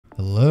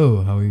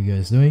Hello, how are you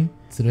guys doing?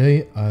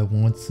 Today I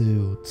want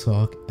to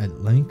talk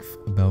at length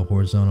about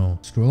horizontal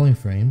scrolling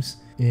frames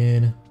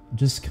and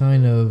just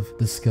kind of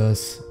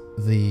discuss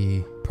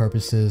the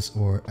purposes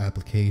or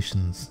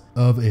applications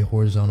of a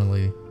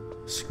horizontally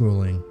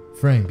scrolling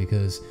frame,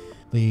 because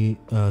the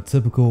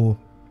typical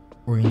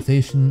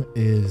orientation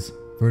is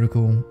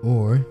vertical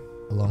or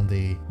along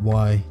the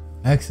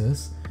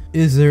y-axis.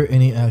 Is there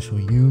any actual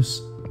use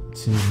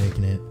to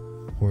making it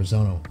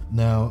horizontal?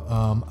 Now,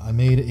 I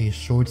made a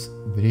short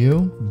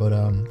video, but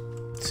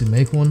to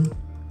make one,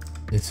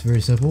 it's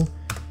very simple.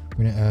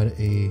 We're gonna add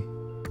a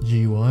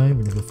GUI.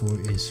 We're gonna go for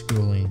a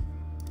scrolling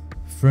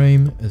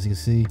frame. As you can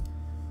see,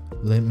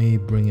 let me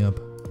bring up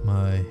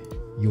my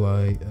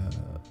UI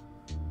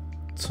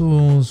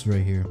tools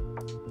right here.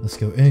 Let's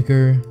go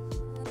anchor,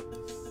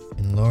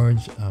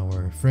 enlarge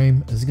our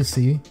frame. As you can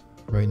see,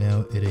 right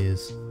now it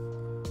is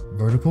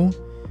vertical.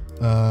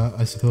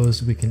 I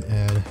suppose we can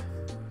add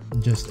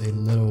just a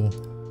little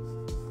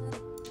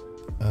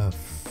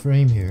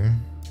frame here.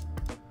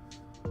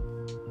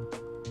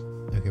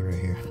 Okay, right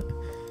here.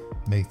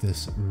 Make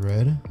this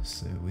red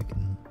so we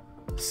can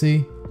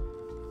see,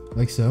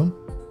 like so.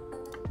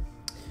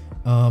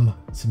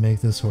 To make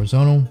this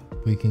horizontal,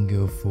 we can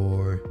go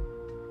for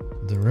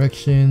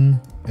direction,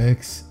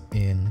 X,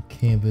 and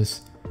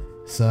canvas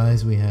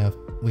size. We have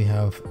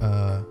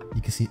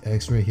you can see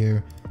X right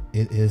here.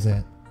 It is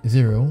at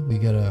 0. We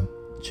gotta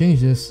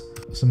change this,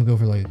 so I'm gonna go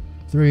for like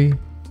 3,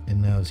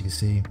 and now as you can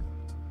see,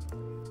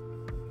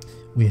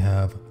 we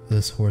have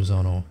this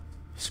horizontal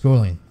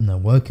scrolling. Now,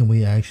 what can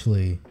we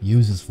actually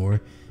use this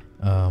for?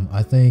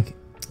 I think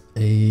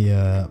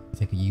a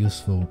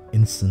useful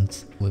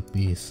instance would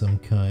be some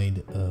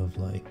kind of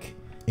like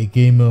a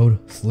game mode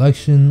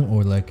selection,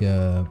 or like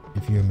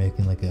if you're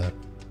making like an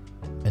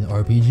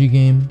RPG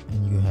game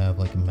and you have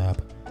like a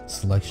map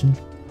selection.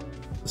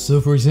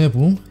 So for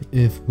example,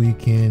 if we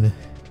can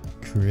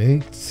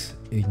create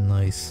a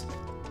nice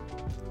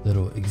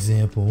little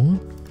example,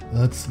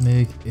 let's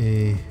make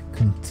a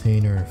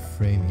container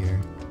frame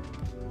here.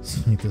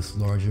 Let's make this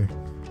larger.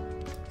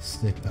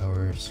 Stick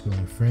our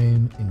scrolling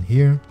frame in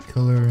here.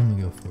 Color, I'm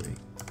gonna go for a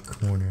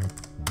corner,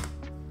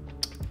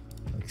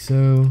 like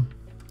so.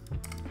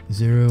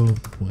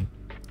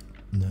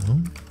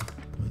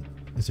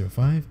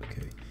 0.05.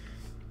 Okay.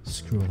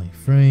 Scrolling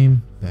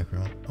frame,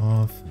 background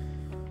off.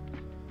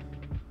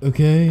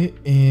 Okay,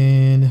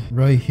 and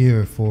right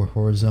here for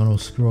horizontal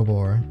scroll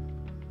bar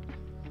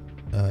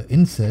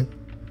inset,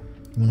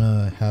 I'm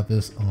gonna have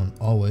this on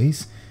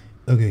always.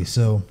 Okay,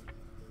 so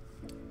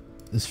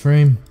this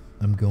frame,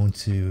 I'm going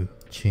to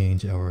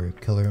change our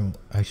color.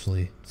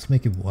 Actually, let's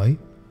make it white.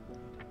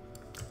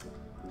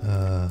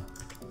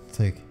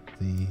 Take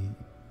the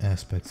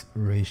aspect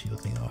ratio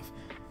thing off.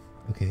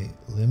 Okay,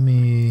 let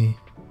me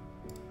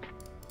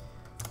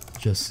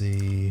just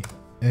see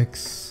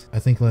X, I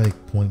think like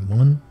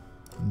 0.1.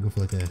 Go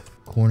for like a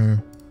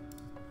corner,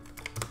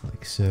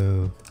 like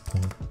so.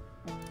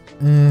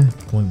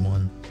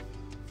 0.1.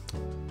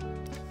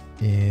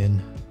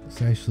 And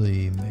let's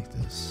actually make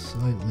this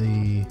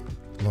slightly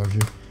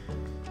larger.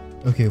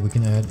 Okay, we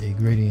can add a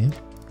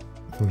gradient,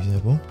 for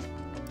example.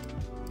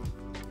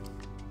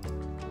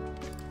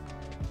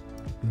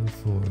 Go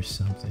for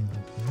something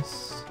like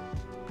this.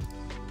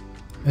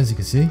 As you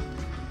can see,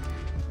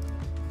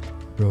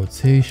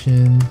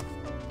 rotation,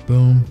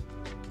 boom.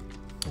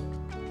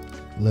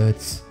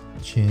 Let's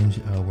change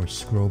our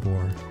scroll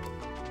bar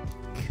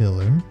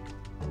color.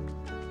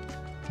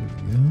 There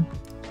we go.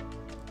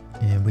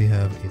 And we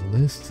have a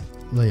list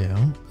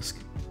layout.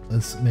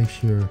 Let's make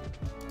sure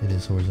it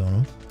is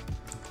horizontal.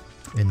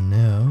 And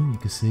now you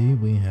can see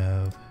we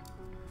have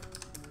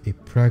a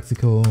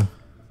practical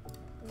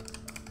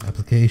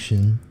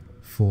application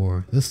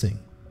for this thing.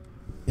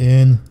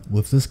 And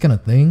with this kind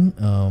of thing,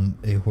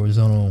 a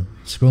horizontal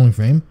scrolling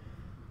frame,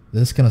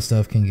 this kind of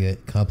stuff can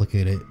get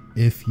complicated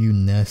if you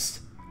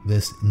nest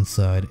this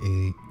inside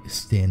a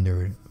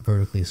standard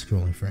vertically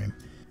scrolling frame.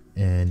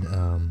 And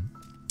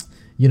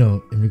you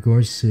know, in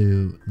regards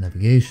to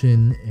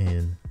navigation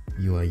and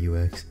UI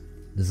UX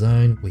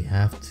design, we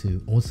have to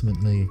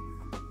ultimately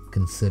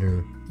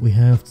consider the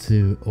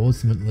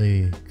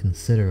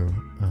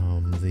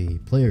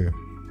player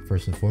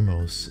first and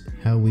foremost.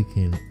 How we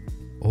can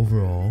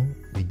overall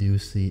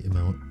reduce the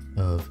amount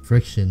of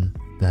friction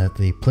that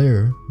the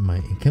player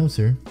might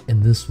encounter,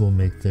 and this will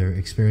make their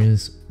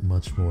experience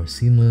much more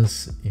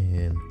seamless,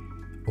 and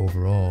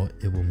overall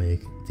it will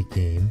make the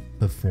game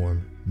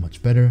perform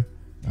much better,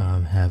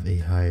 have a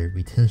higher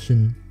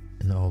retention,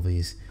 and all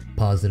these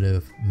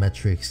positive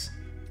metrics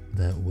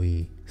that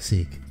we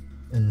seek.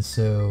 And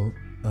so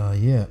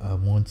yeah, I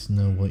want to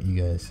know what you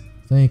guys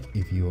think.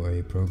 If you are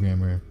a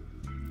programmer,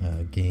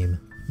 game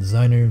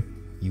designer,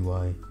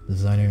 UI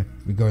designer,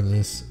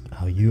 regardless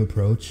how you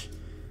approach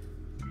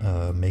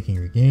making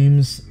your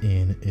games,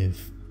 and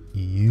if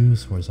you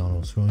use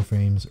horizontal scrolling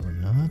frames or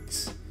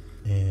not.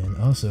 And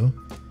also,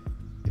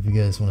 if you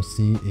guys want to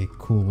see a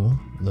cool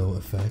little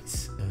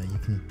effect, you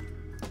can,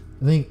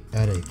 I think,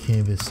 add a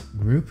canvas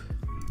group,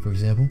 for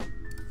example.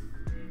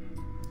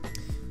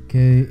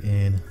 Okay,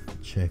 and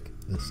check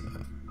this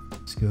out.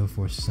 Let's go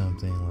for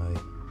something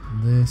like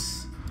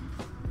this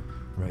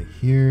right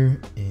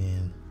here,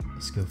 and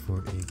let's go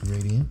for a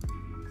gradient.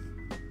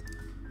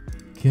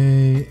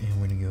 Okay,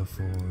 and we're gonna go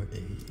for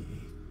a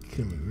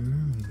color.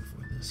 Let me go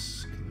for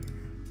this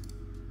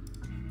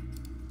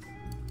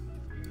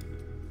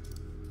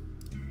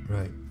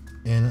color. Right,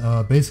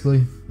 and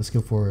basically, let's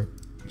go for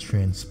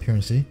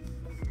transparency.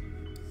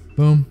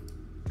 Boom.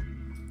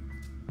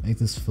 Make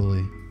this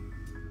fully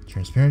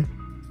transparent.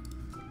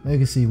 Now you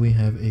can see we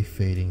have a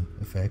fading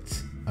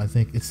effect. I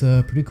think it's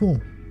pretty cool.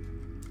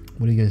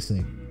 What do you guys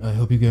think? I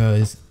hope you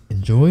guys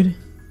enjoyed,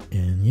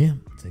 and yeah,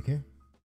 take care.